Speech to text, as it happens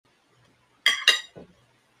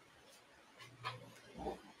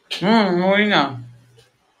Umuwi na.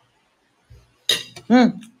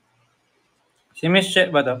 Si Miss Che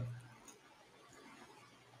ba to?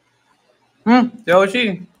 Si Oshi.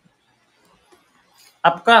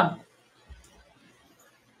 Up ka.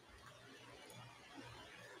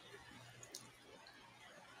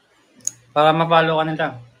 Para ma-follow ka nila.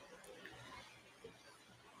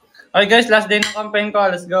 Okay guys, last day ng campaign ko.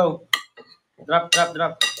 Let's go. Drop.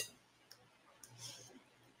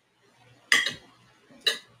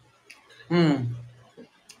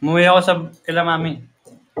 Umuwi ako sa kila mami.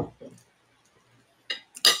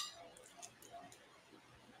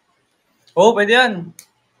 Oo, pwede yan.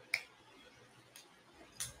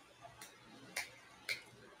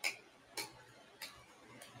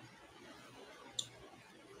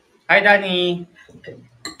 Hi, Danny.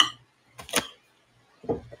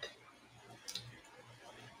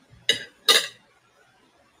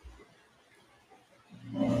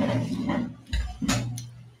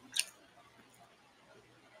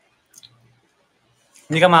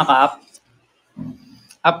 Hindi ka maka-up?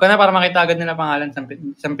 Up ka na para makita agad nila pangalan.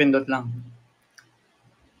 Isang pindot lang.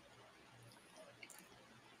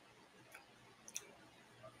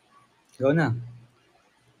 Go na.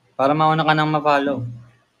 Para mauna ka nang ma-follow.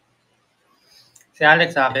 Si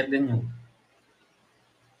Alex, sakit din yun.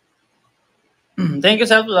 Thank you,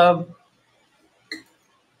 self-love.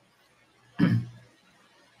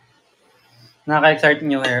 Nakaka-excite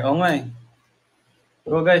new hair. Oo nga eh.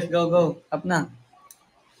 Go guys, go. Up na.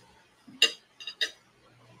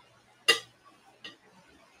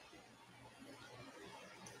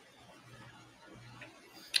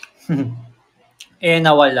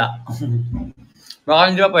 Nawala. Baka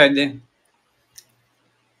hindi ba pwede?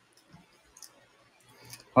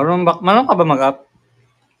 Marunong ka ba mag-up?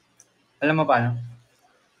 Alam mo paano?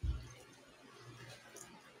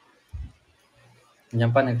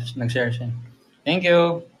 Diyan pa, nag-share siya. Thank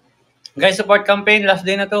you. Guys, support campaign. Last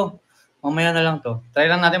day na to. Mamaya na lang to. Try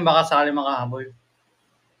lang natin baka sakali makahabol.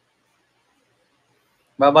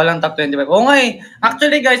 Baba lang top 25. Oo nga eh.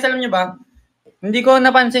 Actually guys, alam niyo ba? Hindi ko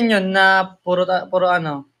napansin yun na puro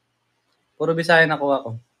Bisaya nakuha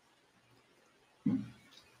ko.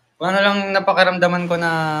 Kung ano lang napakaramdaman ko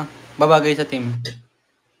na babagay sa team.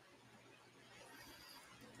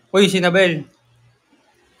 Uy, si Nabel.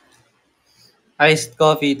 Iced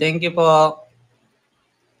coffee. Thank you po.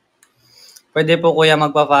 Pwede po kuya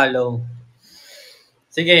magpa-follow.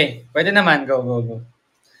 Sige, pwede naman. Go.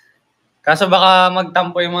 Kaso baka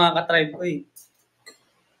magtampo yung mga katribe ko eh.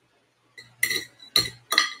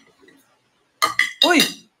 Uy!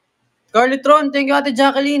 Carlitron, thank you Ate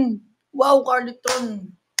Jacqueline. Wow,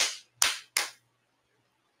 Carlitron.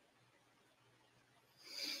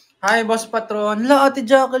 Hi, Boss Patron. La, Ate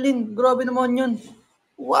Jacqueline. Grabe naman yun.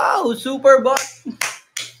 Wow, super bot.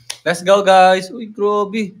 Let's go, guys. Uy,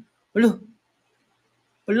 grabe. Alo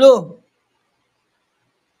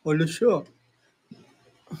siya.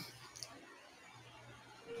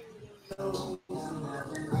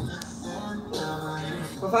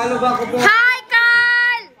 Pa-follow ba ako po? Hi,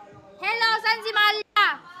 Karl! Hello, saan si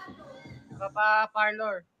Malia?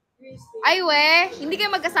 Papa-parlor. Ay, hindi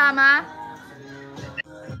kayo magkasama?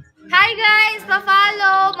 Hi, guys!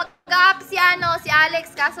 Pa-follow! Mag-up si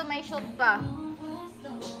Alex, kaso may shoot pa.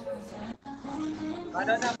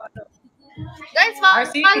 Paano na? Guys, follow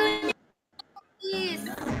niyo, please.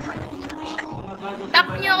 Tap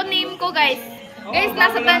niyo yung name ko, guys. Guys,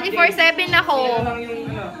 nasa 24/7 ako.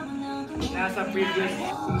 Nasa previous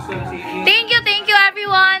season si Thank you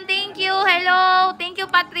everyone. Thank you. Hello. Thank you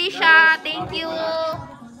Patricia. Thank you.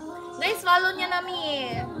 Guys, follow niyo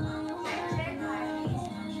namin.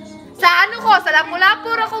 Sa sa Lapu-Lapu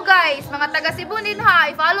ako guys. Mga taga Cebu din ha.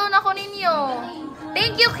 I-follow na ko ninyo.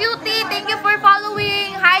 Thank you Cutie. Thank you for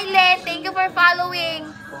following. Hi Len. Thank you for following.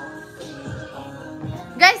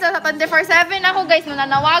 Guys, nasa 24/7 ako guys.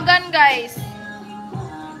 Mananawagan guys.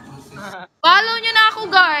 Follow nyo na ako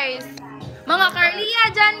guys. Mga Carlia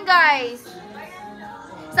dyan guys.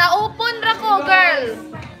 Sa open ra ko girl.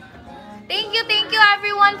 Thank you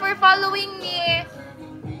everyone for following me.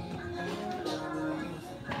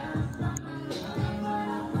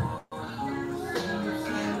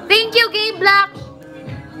 Thank you Gay Black.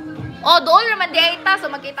 Doon naman di ay ta. So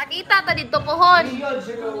magkita-kita ta dito pohon.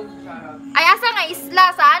 Ay asa nga isla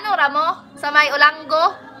sa ramo? Sa may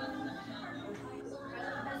Olanggo.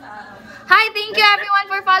 Hi, thank you everyone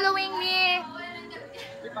for following me.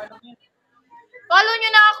 Follow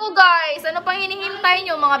nyo na ako guys. Ano pang hinihintay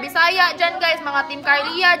nyo? Mga Bisaya dyan guys. Mga Team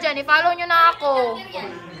Carlia dyan. I-follow nyo na ako.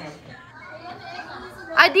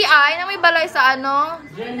 Ay, na may balay sa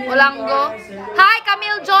Olanggo. Hi,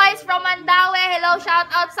 Camille Joyce from Mandaue. Hello hello.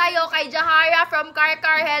 Shout out sa'yo kay Jahara from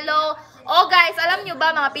KARL. Hello. Oh guys, alam nyo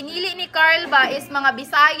ba, mga pinili ni KARL ba is mga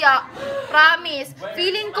Bisaya. Promise.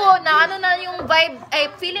 Feeling ko na ano na yung vibe,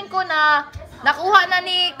 feeling ko na nakuha na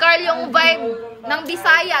ni KARL yung vibe ng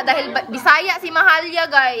Bisaya dahil Bisaya si Mahalya,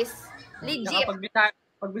 guys. Legit.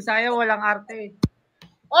 Pag Bisaya, walang arte.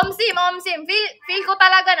 Omsim, feel ko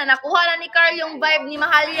talaga na nakuha na ni KARL yung vibe ni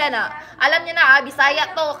Mahalya na. Alam niya na,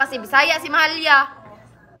 Bisaya to, kasi Bisaya si Mahalya.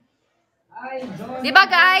 Diba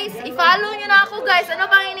guys? I-follow nyo na ako guys. Ano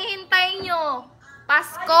bang hinihintay nyo?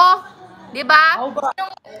 Pasko? Diba?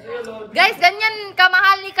 Guys, ganyan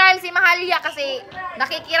kamahal ni KARL si Mahalya kasi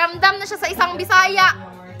nakikiramdam na siya sa isang Bisaya.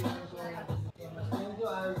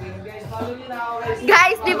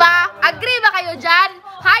 Guys, diba? Agree ba kayo dyan?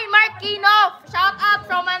 Hi, Markino! Shout out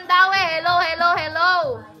from Mandaue.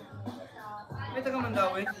 Hello. May taga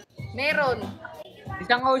Mandaue? Meron.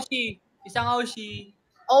 Isang Oshi.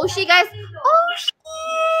 Oshi, guys. Oshi!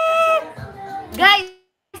 Guys,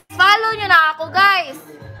 follow nyo na ako, guys.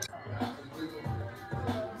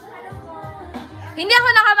 Hindi ako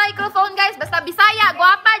naka-microphone, guys. Basta Bisaya.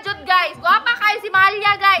 Guwapa, jud, guys. Guwapa kayo si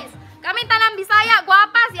Mahalya, guys. Kami tanang Bisaya.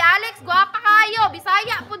 Guwapa. Si Alex, guwapa kayo.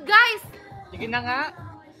 Bisaya, pud, guys. Sige na nga.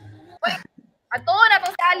 Ato na to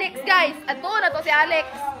si Alex, guys.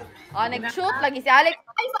 Oh, nag-shoot lagi si Alex.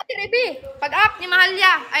 Ay, Fatty Rebe. Pag-up ni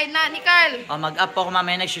Mahalya. Ay, ni KARL. Oh, mag-up po ako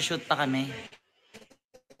mamaya. Nag-shoot pa kami.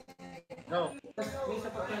 Go.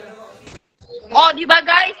 Oh, di ba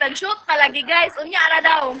guys? Nag-shoot ka lagi, guys. Unya na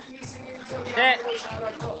daw.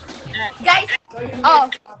 Guys. Oh.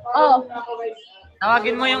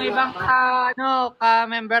 Tawagin mo yung ibang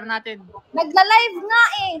ka-member natin. Nagla-live nga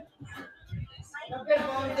eh.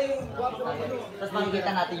 Tapos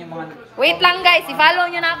makikita natin yung mga... Wait lang guys, i-follow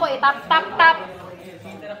nyo na ako. Tap.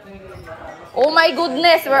 Oh my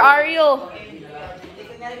goodness, where are you?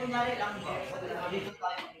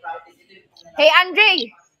 Hey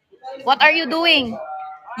Andre, what are you doing?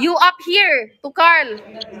 You up here to KARL.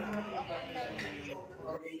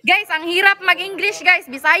 Guys, ang hirap mag-English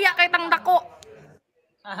guys. Bisaya kay tang dako.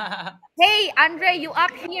 Hey Andre, you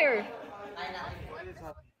up here.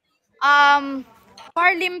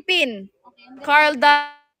 KARL Limpin. KARL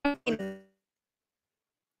Limpin.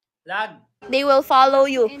 Lag. They will follow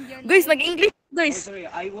you. Guys, nag-English, guys. Sorry,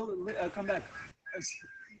 I will come back.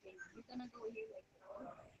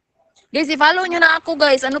 Guys, i-follow nyo na ako,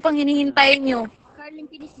 guys. Ano pang hinihintay nyo? KARL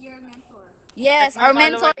Limpin is your mentor. Yes, Check our my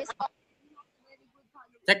mentor followers.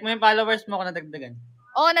 is... Check mo yung followers mo kung nadagdagan.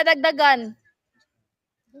 Oh, nadagdagan.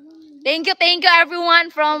 Thank you everyone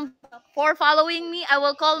for following me. I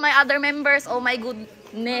will call my other members. Oh my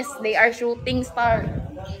goodness, they are shooting star.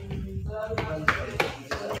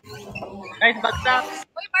 Guys, bagsak.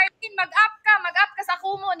 Uy, Martin, mag-up ka sa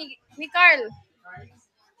KUMU ni KARL.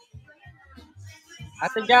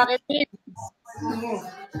 Ate Jacket din.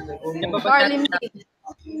 KARL Limpin.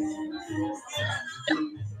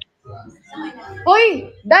 Uy,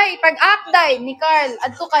 Day, pag-up ni KARL.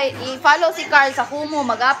 Adto kay i-follow si KARL sa KUMU,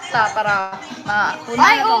 mag-up ta para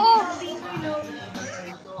ay, oo.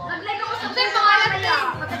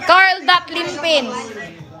 KARL.Limpin.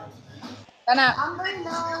 Kana.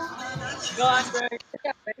 Go, Andre.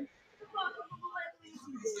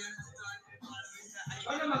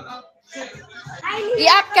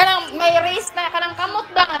 I-up ka ng, may race na ka ng kamot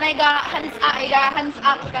da, na hands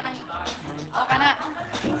up ka ng, o ka na.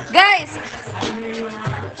 Guys,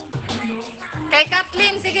 kay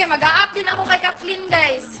Kathleen, sige, mag-up din ako kay Kathleen,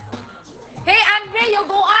 guys. Hey, Andre, you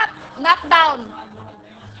go up, not down.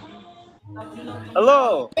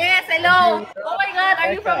 Hello. Yes, hello. Oh my God,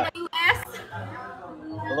 are you from the US?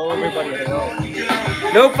 Hello, everybody. Hello.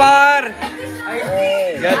 Lupar!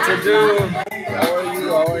 Hey. Got to do.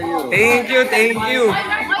 How are you? Thank you. Oh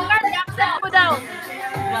my God, yaksan mo daw.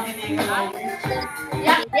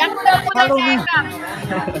 Yaksan mo daw, Jeka.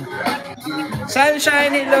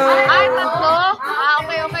 Sunshine, hello! Ay, tatlo?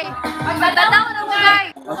 Okay. Magdadaw na mo,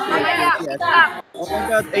 guys. Mamaya, Oh my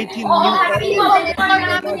God, 18 Oo, new kasi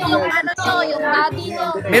followers. yung daddy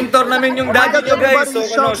no. Mentor namin yung daddy nyo guys. So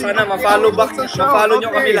sana ma-follow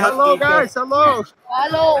nyo kami lahat Hello dito. guys, hello.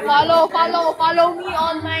 Follow me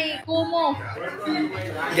on my KUMU.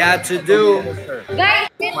 Got to do.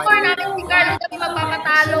 Guys, mentor natin si KARL, kami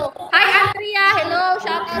magpapatalo. Hi, Andrea. Hello.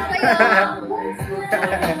 Shout out sa'yo.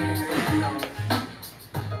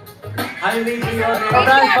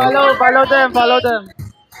 Follow them.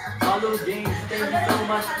 Follow James. Thank you so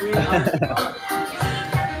much.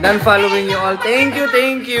 Done following you all. Thank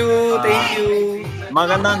you.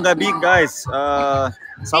 Magandang gabi guys.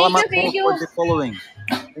 Salamat Thank you. for the following.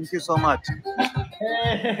 Thank you so much.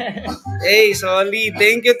 Hey, solid.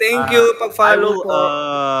 Thank you. I Pag-follow will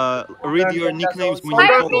po. read your nicknames when you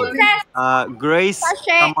Fire follow. Princess Grace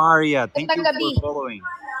Sashe. Tamaria, thank Gandang you gabi. for following.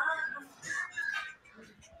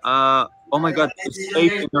 Oh my God, it's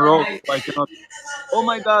 8 in a row. So I cannot. Oh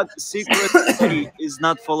my God, Secret K is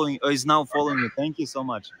not following. Is now following you. Thank you so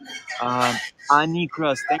much. Annie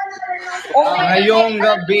Cross, thank you. Oh my Ngayong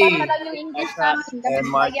God, gabi. iba pala yung English namin. Kami And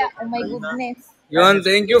Bisaya. Michael Oh my Catarina. goodness. Yun,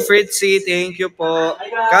 thank you, Fritzy. Thank you po.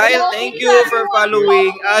 Kyle, Hello, thank thank you you for everyone for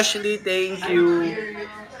following. following. Ashley, thank you.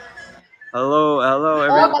 Hello, Oh, everyone.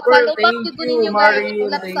 Pearl, mag-follow back thank yun ko you. ninyo guys. Mariel,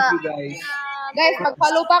 Ulat thank sa... you, guys. Guys,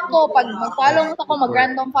 mag-follow back ko. Pag mag-follow mo ako,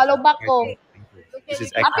 mag-random follow back ko. Thank you. This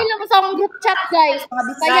is Apil Eka. na mo sa akong group chat guys. Mga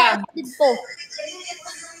Bisaya dito.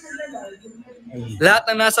 Lahat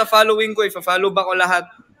ng nasa following ko, ifa-follow ba ko lahat?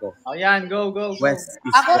 Ayan, go. West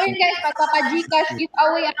is Ako rin guys, magpapa-Gcash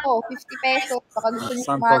giveaway ako. 50 pesos. Baka gusto niyo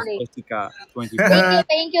Santos sumali. Jessica, 20.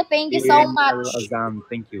 Thank you so In much. Al-Azam,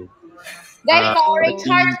 thank you. Guys, pa-orange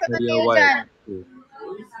hearts Team ko na Korea kayo White. dyan.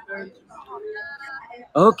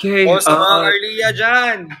 Okay. O sa mga Carlia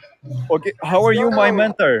dyan. Okay. How are you, my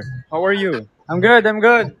mentor? How are you? I'm good. I'm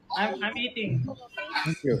eating.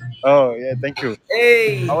 Thank you. Oh yeah, thank you.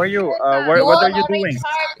 Hey. How are you? Yun, What are you orange doing?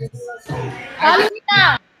 hearts. Follow niyo na.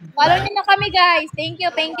 Follow niyo na kami guys. Thank you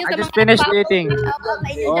I sa just mga finished follow. eating. Shoutout sa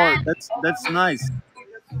inyo Oh, dyan. that's nice.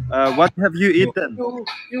 What have you eaten?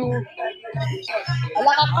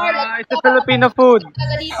 Wala ka Carl. It's a Filipino food.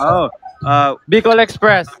 Oh, Bicol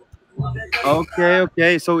Express.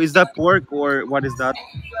 okay. So is that pork or what is that?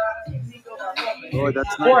 Oh,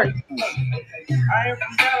 that's nice. Pork.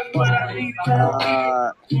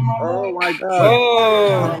 Uh, oh my God.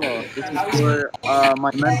 Oh. Oh, this is for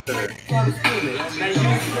my mentor.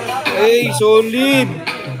 Hey, solid.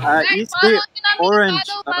 Guys, Is follow the niyo namin. orange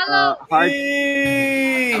Follow. heart?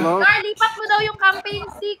 Hey. Hello, Carl, lipat mo daw yung campaign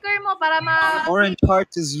sticker mo para ma... orange heart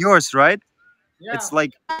is yours, right? It's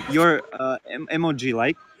like your emoji,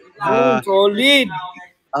 Boom, solid.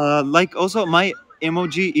 like also my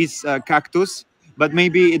emoji is cactus, but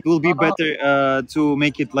maybe it will be better to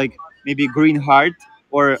make it like maybe green heart,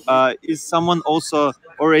 or is someone also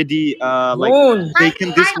already like Yun. taken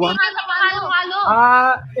this one?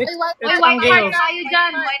 Halo. It's White ang heart gale. tayo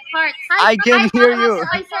dyan. White heart. I can hear you.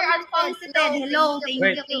 Hi, sir. Unsolicited. Hello.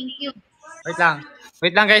 Thank you.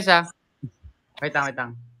 Wait lang guys ha. Wait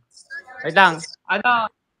lang. Ano?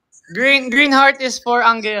 Green heart is for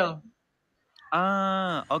Angel.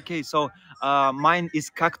 Okay. So mine is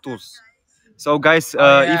cactus. So guys,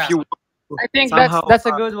 yeah. if you I think somehow that's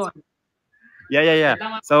a good one. yeah.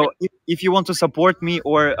 So if you want to support me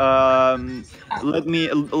or let me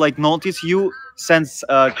like notice you, since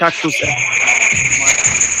cactus.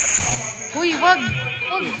 Uy, wag.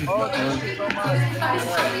 Oh, thank you so much.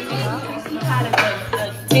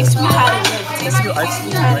 I see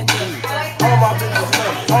you. All my bitches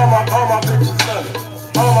love me. All my bitches love me.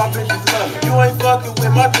 All my bitches love me. You ain't fucking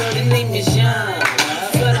with my dirty name is Young.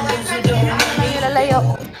 Lalayo.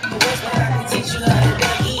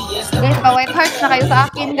 Guys, pa-white hearts na kayo sa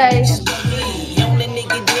akin, guys.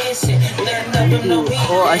 Thank you.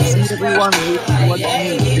 Oh, I see everyone waiting to watch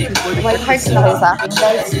me. Thank you for the White hearts na kayo sa akin,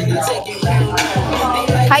 guys.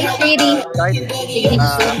 Hi, Shady. guys. If you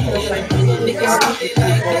follow me on my channel,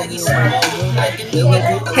 there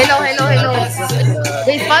will be Hello.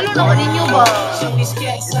 Guys, follow na ko ninyo ba?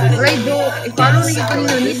 Right, joke. I-follow na ko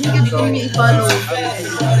ninyo. Need nyo ko ninyo i-follow. I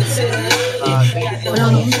will say it again. Thank you so Wala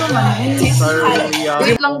much. nung unsa man, guys. Carlia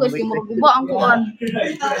Wait lang, guys. only. Yung maguba ang kuan.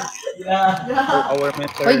 For our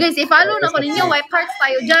mentor. Hoy, guys, i-follow na ko ninyo. White hearts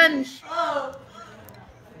tayo dyan.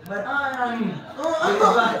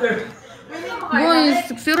 Guys,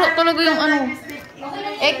 siro talaga yung ano.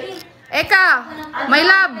 Eka, my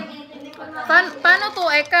love. Paano to,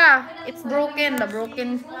 Eka? It's broken, the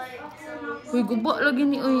broken. Uy, guba lagi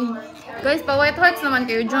ni, uy. Guys, pa white hearts naman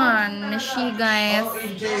kayo dyan. Nashi, guys.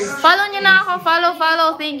 Follow nyo na ako. Follow.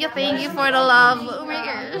 Thank you for the love. Oh my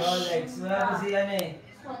gosh.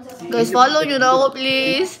 Guys, follow nyo na ako,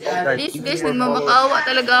 please. Please, guys, nagmamakawa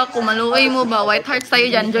talaga ako. Maluoy mo ba? White hearts tayo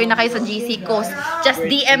dyan. Join na kayo sa GC Coast. Just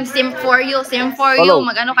DM Sim for you.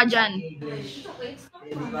 Mag-ano ka dyan.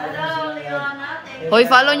 Hoy,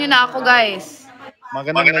 follow nyo na ako, guys.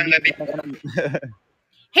 Magandang gabi.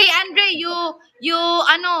 Hey, Andre, you,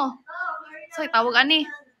 ano? Sorry, tawag ani.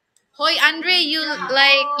 Hoy, Andre, you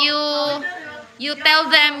tell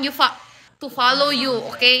them to follow you,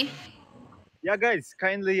 okay? Yeah, guys,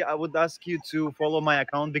 kindly I would ask you to follow my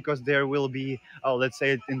account because there will be, let's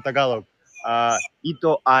say it in Tagalog.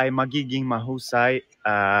 ito ay magiging mahusay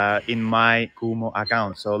in my Kumu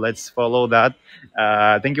account. So let's follow that.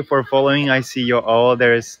 Thank you for following. I see you all.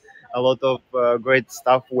 There's a lot of great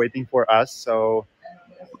stuff waiting for us. So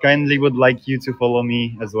kindly would like you to follow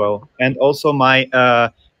me as well. And also my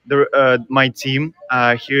team.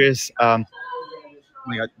 Here is oh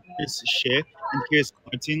my god, here's Shay and here's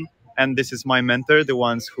Martin. And this is my mentor, the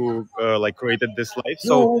ones who like created this life.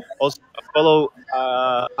 So also follow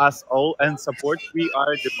us all and support. We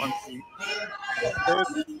are the one team. There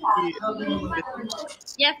will be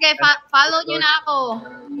Yes, guys, follow nyo na ako.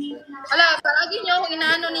 Wala, palagi nyo ako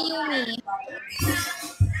inaano ni Yumi.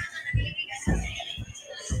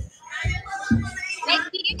 Guys,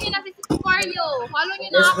 tingin nyo na si Mario. Follow nyo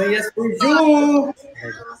na ako. Yes, for you.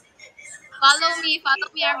 Follow me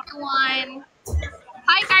everyone.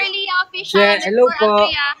 Hi, Carlia Official. Yeah, hello For po.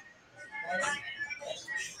 Andrea.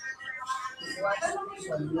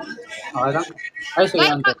 Okay lang. Ay, sige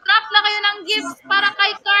Guys, lang. mag-drop na kayo ng gifts para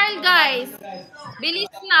kay Carl, guys.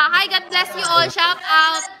 Bilis na. Hi, God bless you all. Shout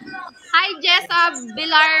out. Hi, Jessa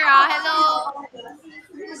Bilara. Hello.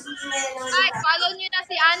 Guys, follow nyo na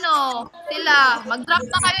si sila. Mag-drop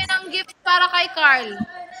na kayo ng gifts para kay Carl.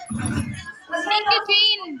 Thank you,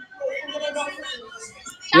 Jean.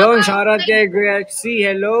 Yun, shoutout kay Grexy.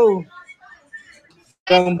 Hello.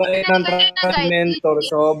 Ang bait ng mentor,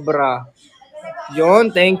 sobra.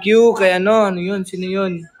 Yun, thank you. Kay ano yun, sino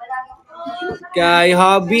yun? Kay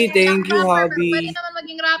Hobby, thank you, Pwede Hobby. naman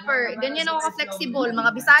maging rapper. Ganyan ako ka-flexible.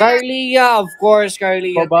 Mga Bisaya. Carlia, of course,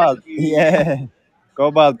 Carlia. Cobalt. Yeah.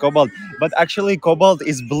 Cobalt. But actually, Cobalt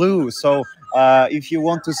is blue. So if you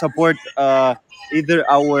want to support either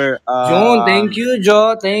our John, thank you,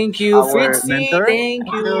 Joe. Thank you. our Fritzy, mentor, thank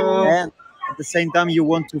you. and at the same time you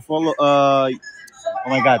want to follow oh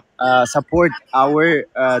my god, support our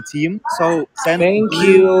team, so send Thank blue,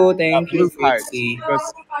 you, thank you, blue hearts Fritzy.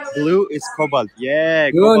 because blue is Cobalt. Yeah,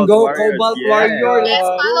 Yun, Cobalt go Warriors. Cobalt Yeah. Warrior. Guys, Let's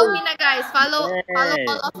follow go. me na, guys. Follow Yay.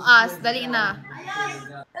 all of us. Dali na.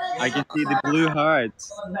 I can see the blue hearts.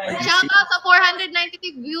 I can Shout see. out sa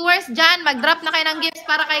 493 viewers dyan. Mag-drop na kayo ng gifts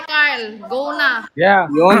para kay Carl. Go na. Yeah.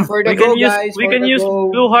 Yun, for the go, guys. We for can the use go.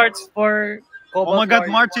 blue hearts for Oh my Cobalt god,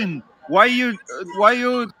 Warrior. Martin, why you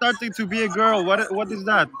starting to be a girl? What is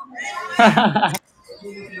that?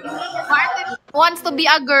 Martin wants to be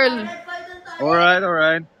a girl. All right.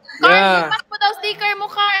 Carl, Yeah. ipas mo daw sticker mo,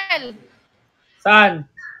 Carl. Saan?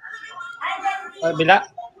 Bila?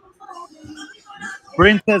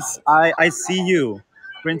 Princess, I see you.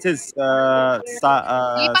 Princess Ipas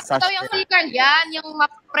mo daw Sasha. yung sticker. Yan, yung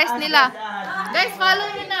press nila. Guys, follow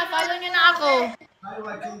nyo na. Follow nyo na ako.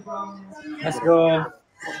 Let's go.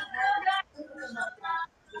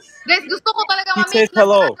 Guys, gusto ko talaga He ma-meet says na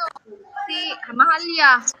hello. si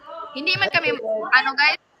Mahalya. Hindi man kami,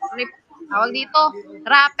 guys, tawag dito,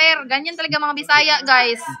 rapper. Ganyan talaga mga Bisaya,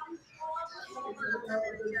 guys.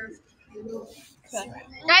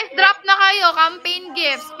 Guys, drop na kayo, campaign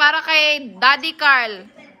gifts para kay Daddy Carl.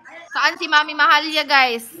 Saan si Mami Mahalya,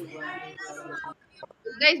 guys?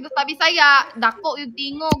 Guys, basta Bisaya, dako yung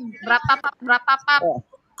tingog, bratapap, bratapap.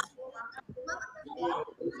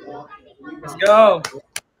 Let's go.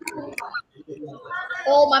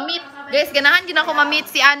 Oh, mamit. Guys, ganahan din ako mamit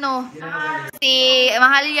si si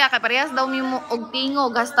Mahalya kay parehas daw mi mo og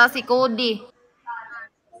tingog hasta si Cody.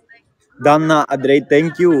 Dana Adre,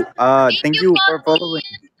 thank you. Thank you for Cody.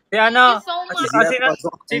 following. Si ano? Thank you so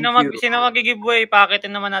much. Sino mag-giveaway?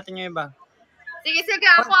 Pakitin naman natin yung iba. Sige,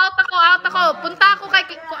 ako out ako. Punta ako kay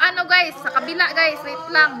guys, sa kabila guys. Wait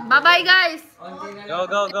lang. Bye-bye guys. Go.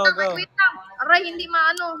 Wait lang. Aray, hindi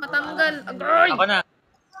matanggal. Aray.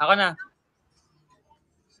 Ako na.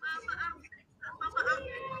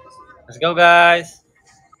 Let's go, guys.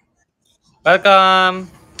 Welcome.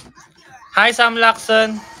 Hi, Sam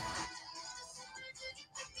Lacson.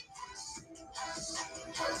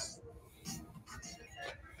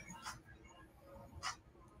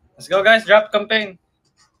 Let's go, guys. Drop campaign.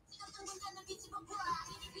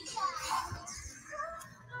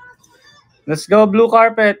 Let's go, blue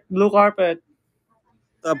carpet.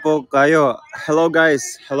 Po kayo. Hello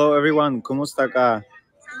guys. Hello everyone. Kumusta ka?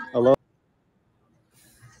 Hello.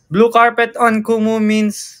 Blue carpet on KUMU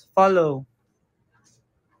means follow.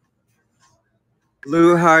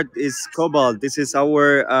 Blue Heart is Cobalt. This is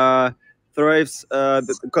our Thrive's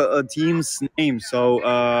team's name. So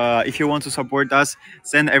if you want to support us,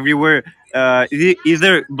 send everywhere.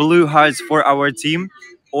 Either blue hearts for our team,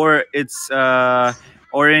 or it's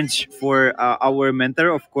orange for our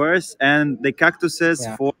mentor, of course, and the cactuses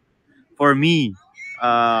for me,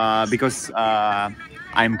 because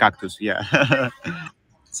I'm cactus. Yeah.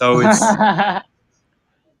 So it's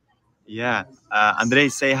Yeah.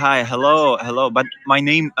 Andre, say hi. Hello, hello. But my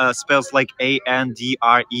name spells like Andrey.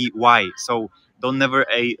 So don't never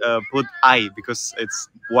put I because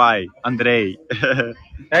it's Y. Andre.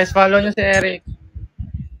 Guys, follow nyo si Eric.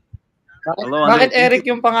 Hello, Andre. Bakit Thank you. Eric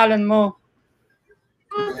yung pangalan mo?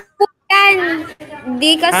 Yan.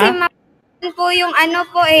 Di kasi Ha? po yung ano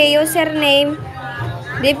po username.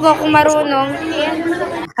 Di po ako marunong. Ayan.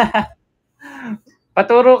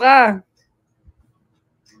 Paturo ka.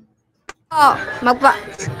 Po,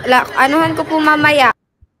 anuhan ko po mamaya.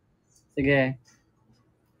 Sige.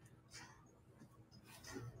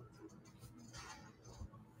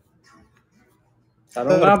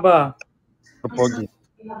 Taro nga ba? Pogi.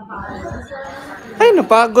 Ay,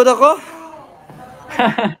 napagod ako.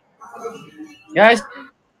 Guys,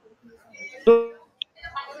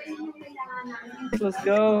 let's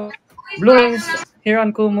go. Blue here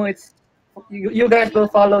on KUMU. It's you guys will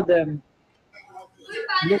follow them.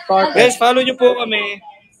 Blue carpet. Guys, follow nyo po kami.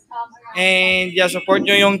 And yeah, support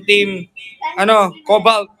nyo yung team.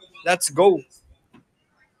 Cobalt. Let's go.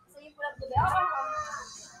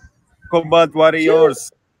 Cobalt Warriors.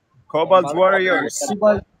 Cobalt Warriors.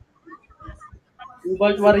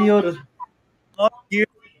 Cobalt Warrior. Not here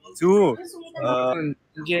too.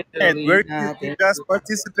 And where do you guys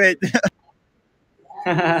participate?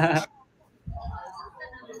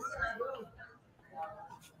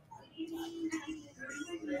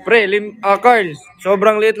 Pre, Carl,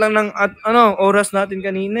 sobrang liit lang ng oras natin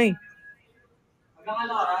kanina eh.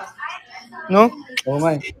 No? Oh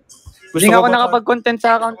my. Gusto Hindi ko ako pa- nakapag-content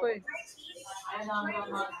sa account ko eh.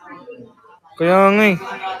 Kaya nga eh.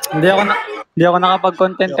 Hindi ako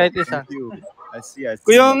nakapag-content kahit isa. Thank you. I see.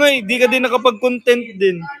 Kaya nga eh, di ka din nakapag-content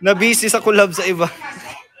din. Na-busy sa collab sa iba.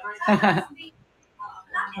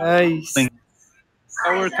 Ay.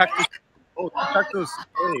 Our cactus. Oh, cactus.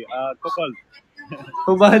 Hey, Cobalt.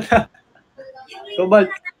 Cobalt.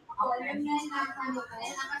 Cobalt.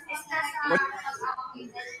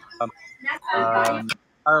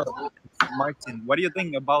 Karl, Martin, what do you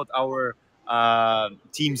think about our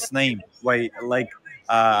team's name? Why, like,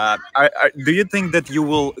 do you think that you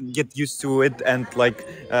will get used to it and like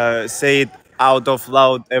say it out of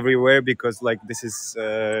loud everywhere because like this is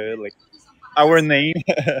like our name?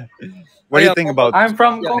 What do you think about? I'm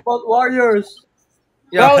from Cobalt Warriors.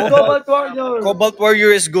 Yeah, Proud Cobalt Warriors. Cobalt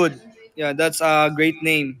Warrior is good. Yeah, that's a great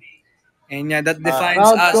name. And yeah, that defines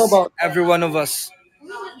Proud us, Cobalt. every one of us.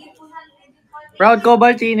 Proud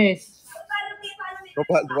Cobaltines.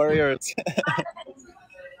 Cobalt Warriors.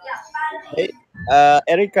 Hey,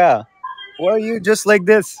 Erica, why are you just like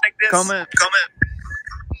this? Comment.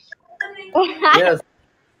 Yes.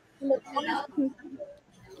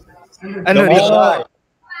 Ano Don't be shy.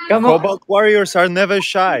 Come on. Cobalt Warriors are never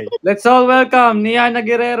shy. Let's all welcome Niana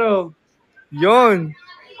Guerrero. Yun.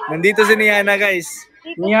 Nandito si Niana, guys.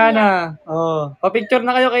 Niana. Oh, pa-picture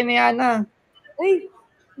na kayo kay Niana. Uy,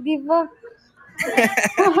 di ba?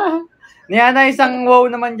 Niana, isang wow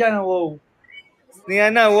naman dyan. Wow.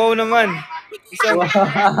 Niana, wow naman. Isang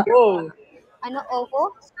wow. Ano,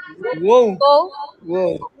 Oko? Wow. Go?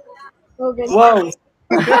 Wow. Go, ganun. Wow.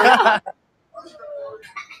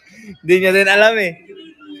 Hindi niya din alam eh.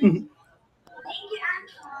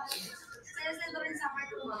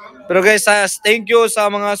 Pero guys, thank you sa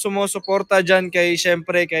mga sumusuporta dyan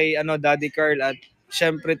syempre kay Daddy Carl at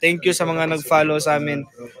syempre thank you sa mga nag-follow sa amin.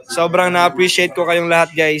 Sobrang na-appreciate ko kayong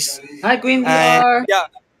lahat, guys. Hi, Queen DR. Yeah.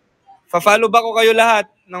 Pa-follow ba ko kayo lahat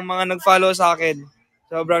ng mga nag-follow sa akin?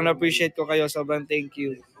 Sobrang na-appreciate ko kayo. Sobrang thank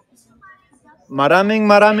you. Maraming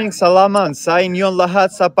salamat sa inyong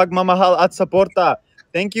lahat sa pagmamahal at suporta.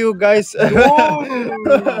 Thank you guys.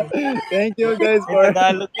 Thank you guys for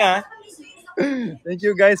Tagalog ka. Thank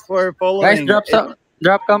you guys for Guys, following.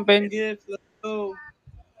 drop campaign gifts. Let's go.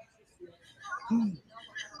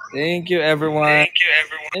 Thank you, everyone.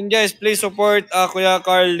 And guys, please support Kuya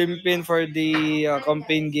Carl Limpin for the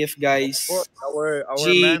campaign gift, guys. Our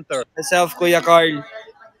G, mentor. myself, Kuya Carl.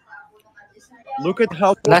 Look at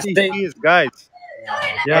how Last pretty day. he is, guys.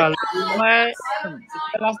 Yeah, it's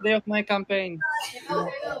the last day of my campaign.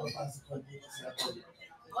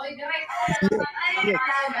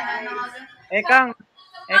 Ekang,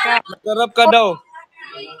 Nag-rap ka daw.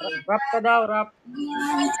 rap ka daw, rap.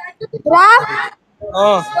 Rap?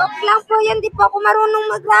 Oh, Joke lang po yan. Di po ako marunong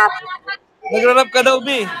mag-rap. nag-rap ka daw,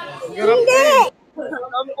 B. Hindi.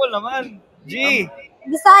 Sample naman. G,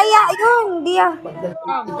 Bisaya, yun. Hindi ah.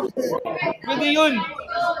 pwede yun.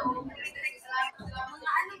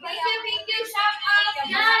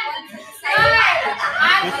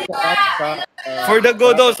 For the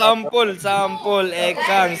go daw, sample.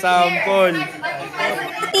 Ekang, sample.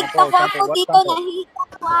 TikTok ako dito. Nahihita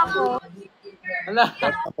po ako. Ala.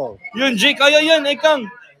 Yun, G, kaya yan, Ikang.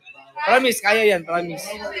 Promise, kaya yan, promise.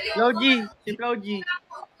 Floji, si Floji.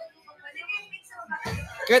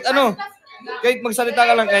 Kahit ano, kahit magsalita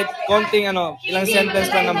ka lang, kahit konting ilang sentence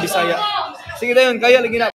lang ng Bisaya. Sige na yun, kaya, lagi na.